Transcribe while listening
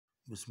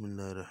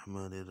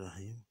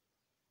बिस्मिल्लाहिर्रहमानिर्रहीम।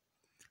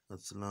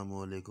 अस्सलाम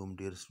वालेकुम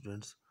डियर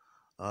स्टूडेंट्स।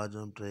 आज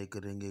हम ट्राई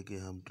करेंगे कि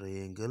हम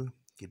ट्रायंगल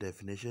की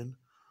डेफिनेशन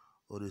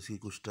और इसकी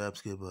कुछ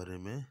टाइप्स के बारे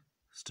में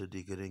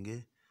स्टडी करेंगे।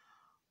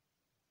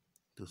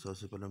 तो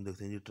सबसे पहले हम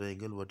देखते हैं जी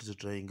triangle. What is a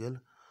triangle?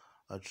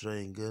 A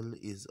triangle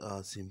is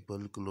a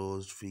simple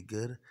closed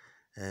figure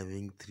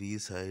having 3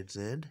 sides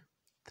and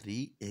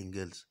 3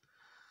 angles.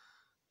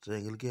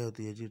 Triangle क्या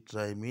होती है जी?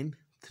 ट्राई मीन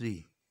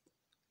 3,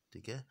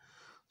 ठीक है।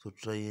 तो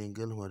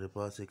ट्रायंगल हमारे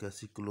पास एक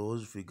ऐसी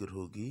क्लोज फिगर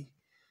होगी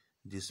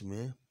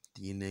जिसमें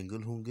 3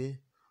 एंगल होंगे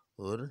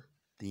और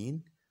 3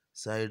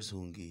 साइड्स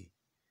होंगी।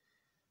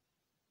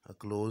 A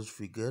close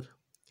figure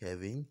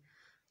having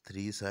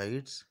 3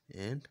 sides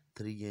and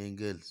 3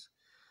 angles.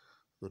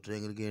 तो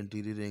ट्रायंगल के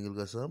इंटीरियर एंगल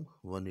का सम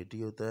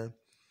 180 होता है।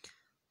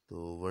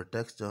 तो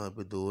वर्टेक्स जहाँ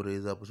पे दो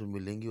रेज आपस में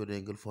मिलेंगी और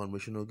एंगल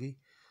फॉर्मेशन होगी,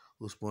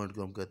 उस पॉइंट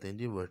को हम कहते हैं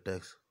जी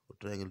वर्टेक्स। और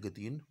ट्रायंगल के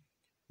 3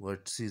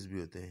 वर्टिसेस भी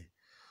होते हैं।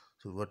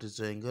 So what is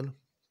triangle?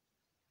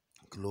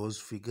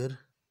 Closed figure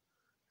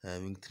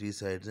having 3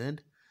 sides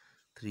and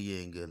 3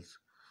 angles.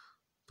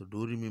 So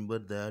do remember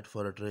that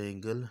for a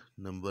triangle,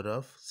 number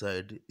of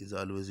side is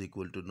always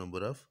equal to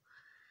number of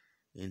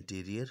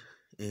interior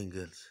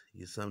angles.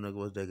 ये सामने आपके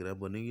पास diagram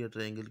बनी हुई है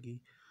ट्रायंगल की।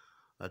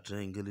 A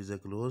triangle is a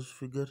closed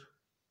figure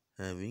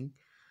having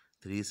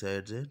 3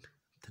 sides and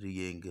 3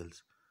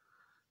 angles.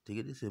 ठीक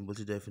है जी, simple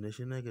सी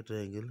definition है कि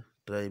ट्रायंगल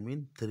ट्राई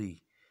मीन 3।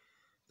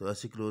 तो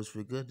ऐसी क्लोज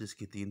फिगर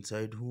जिसकी 3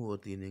 साइड हों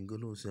और 3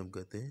 एंगल हों उसे हम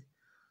कहते हैं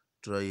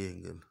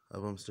ट्रायंगल।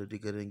 अब हम स्टडी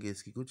करेंगे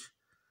इसकी कुछ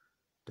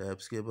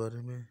टाइप्स के बारे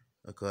में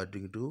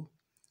according two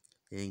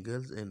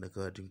angles and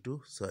according to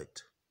side.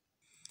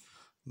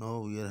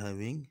 Now we are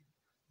having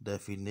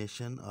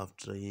definition of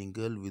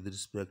triangle with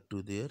respect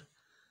to their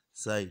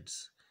sides.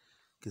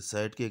 कि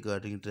साइड के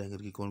अकॉर्डिंग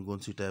ट्रायंगल की कौन कौन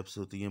सी टाइप्स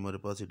होती हैं हमारे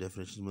पास, ये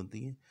डेफिनेशन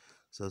बनती हैं।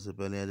 सबसे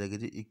पहले आ जाएगा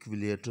जी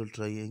equilateral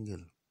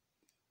triangle.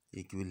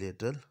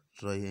 Equilateral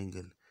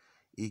triangle,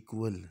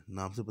 equal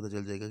नाम से पता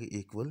चल जाएगा कि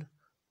इक्वल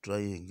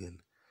ट्रायंगल,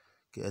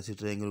 कि ऐसे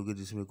ट्रायंगल होगी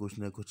जिसमें कुछ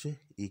ना कुछ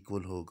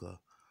इक्वल होगा।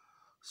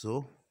 सो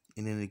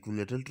in an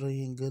equilateral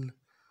triangle,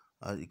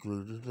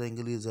 equilateral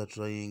triangle is a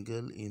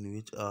triangle in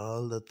which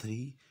all the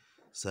 3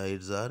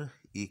 sides are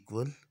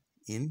equal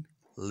in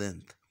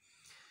length.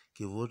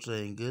 कि वो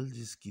ट्रायंगल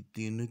जिसकी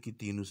की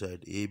तीनों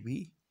side A B,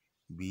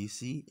 B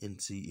C and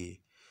सी ए,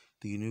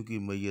 तीनों की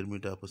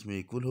मेजरमेंट आपस में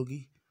इक्वल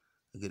होगी।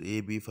 अगर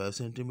A B 5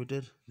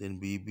 centimetre, then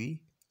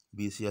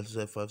B C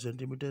also 5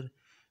 centimetre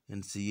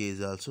and CA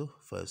is also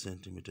 5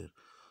 centimeter.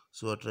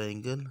 So a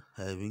triangle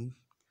having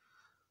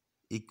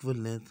equal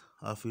length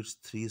of its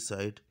 3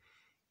 sides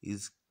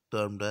is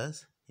termed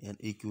as an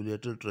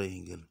equilateral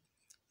triangle.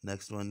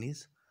 Next one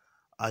is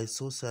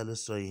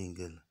isosceles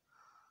triangle.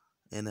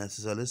 An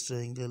isosceles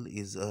triangle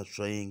is a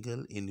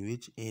triangle in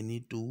which any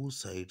 2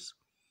 sides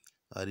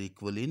are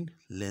equal in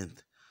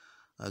length.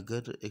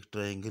 अगर एक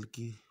triangle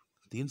की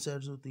 3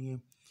 sides होती हैं,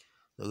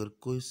 तो अगर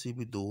कोई सी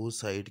भी 2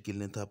 side की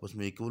लेंथ आपस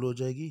में इक्वल हो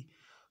जाएगी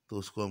तो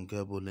उसको हम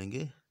क्या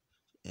बोलेंगे?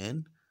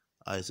 N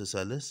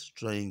isosceles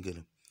triangle.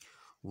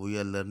 We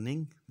are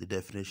learning the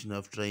definition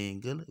of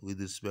triangle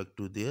with respect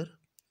to their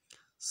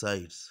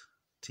sides.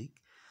 ठीक।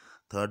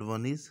 Third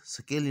one is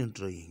scalene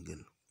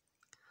triangle.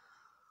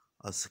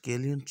 A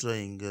scalene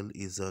triangle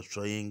is a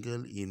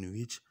triangle in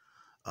which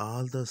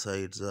all the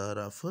sides are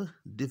of a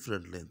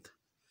different length.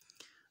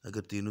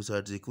 अगर तीनों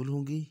sides equal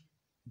होंगी,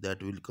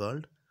 that will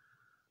called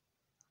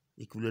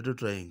equilateral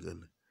triangle.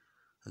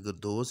 अगर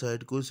दो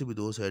side, कोई से भी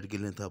 2 side की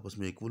लेंथ आपस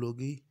में इक्वल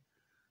होगी,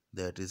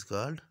 that is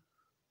called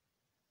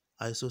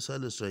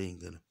isosceles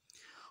triangle.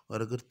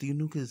 और अगर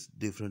तीनों के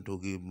डिफरेंट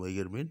होगी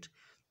मेजरमेंट,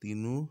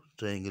 तीनों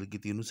ट्रायंगल की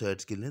तीनों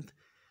साइड्स की लेंथ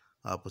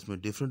आपस में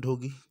डिफरेंट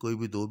होगी, कोई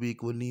भी 2 भी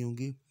इक्वल नहीं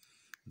होंगी,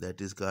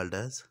 that is called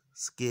as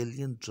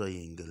scalene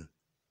triangle.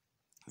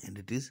 And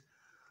it is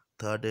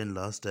third and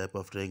last type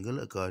of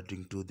triangle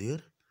according to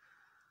their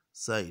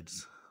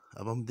sides.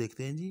 अब हम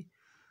देखते हैं जी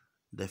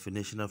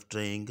definition of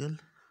triangle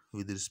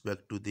with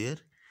respect to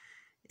their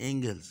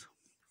angles.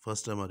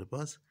 First हमारे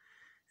पास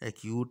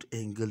एक्यूट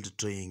एंगल्ड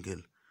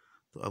ट्रायंगल।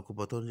 तो आपको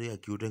पता होना चाहिए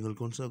एक्यूट एंगल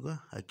कौन सा होगा।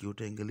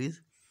 Acute angle is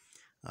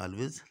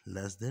always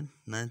less than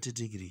 90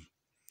 degree.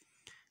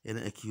 An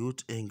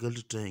acute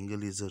angled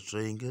triangle is a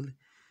triangle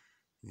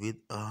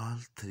with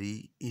all 3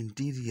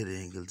 interior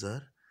angles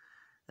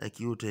are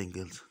acute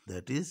angles,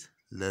 that is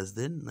less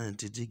than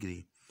 90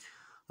 degree.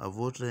 अब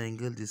वो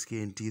ट्रायंगल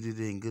जिसके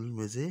इंटीरियर एंगल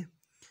में से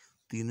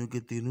तीनों के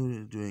तीनों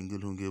जो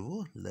एंगल होंगे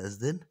वो लेस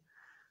देन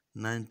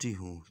 90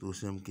 हों, तो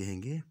उसे हम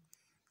कहेंगे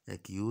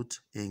acute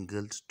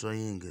angled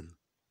triangle.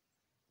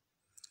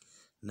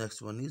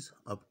 Next one is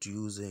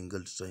obtuse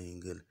angled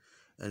triangle,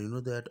 and you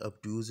know that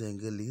obtuse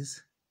angle is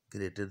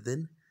greater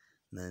than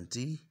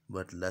 90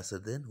 but lesser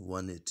than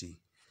 180.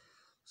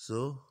 So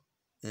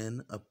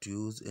an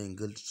obtuse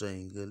angled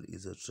triangle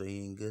is a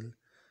triangle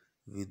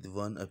with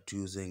one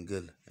obtuse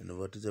angle. And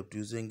what is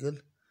obtuse angle?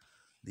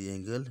 The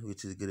angle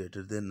which is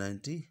greater than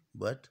 90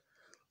 but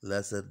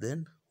lesser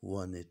than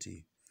 180.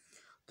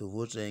 तो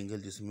वो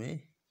triangle जिसमें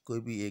कोई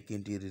भी एक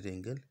interior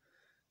angle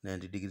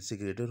 90 degree से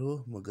greater हो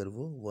मगर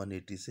वो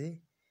 180 से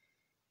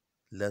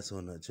लेस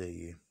होना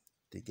चाहिए,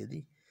 ठीक है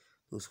जी।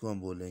 तो उसको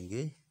हम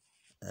बोलेंगे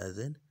as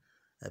an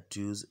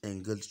obtuse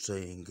angled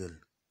triangle.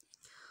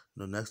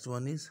 Now next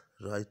one is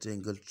right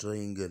angle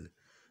triangle.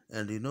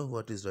 And you know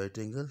what is right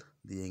angle?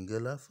 The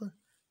angle of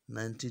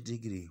 90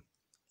 degree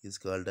is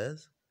called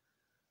as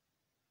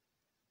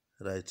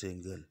right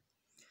angle.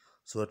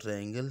 So a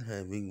triangle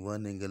having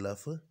one angle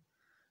of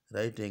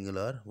right angle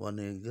or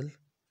one angle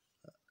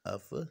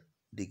of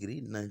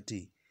degree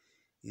 90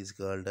 is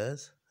called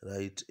as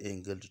right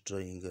angled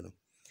triangle.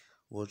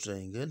 वो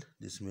triangle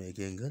जिसमें एक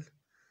angle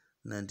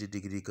 90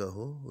 degree का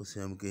हो उसे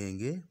हम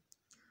कहेंगे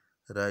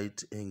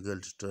right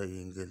angled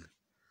triangle,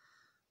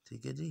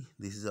 ठीक है जी।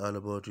 This is all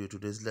about your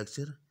today's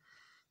lecture.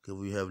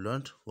 We have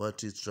learned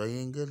what is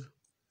triangle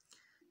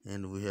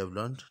and we have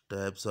learned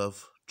types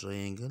of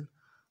triangle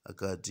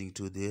according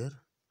to their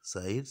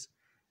sides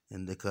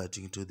and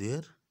according to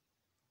their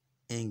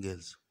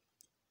angles.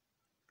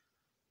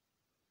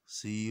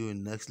 See you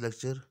in next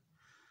lecture.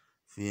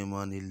 Fi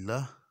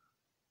amanillah.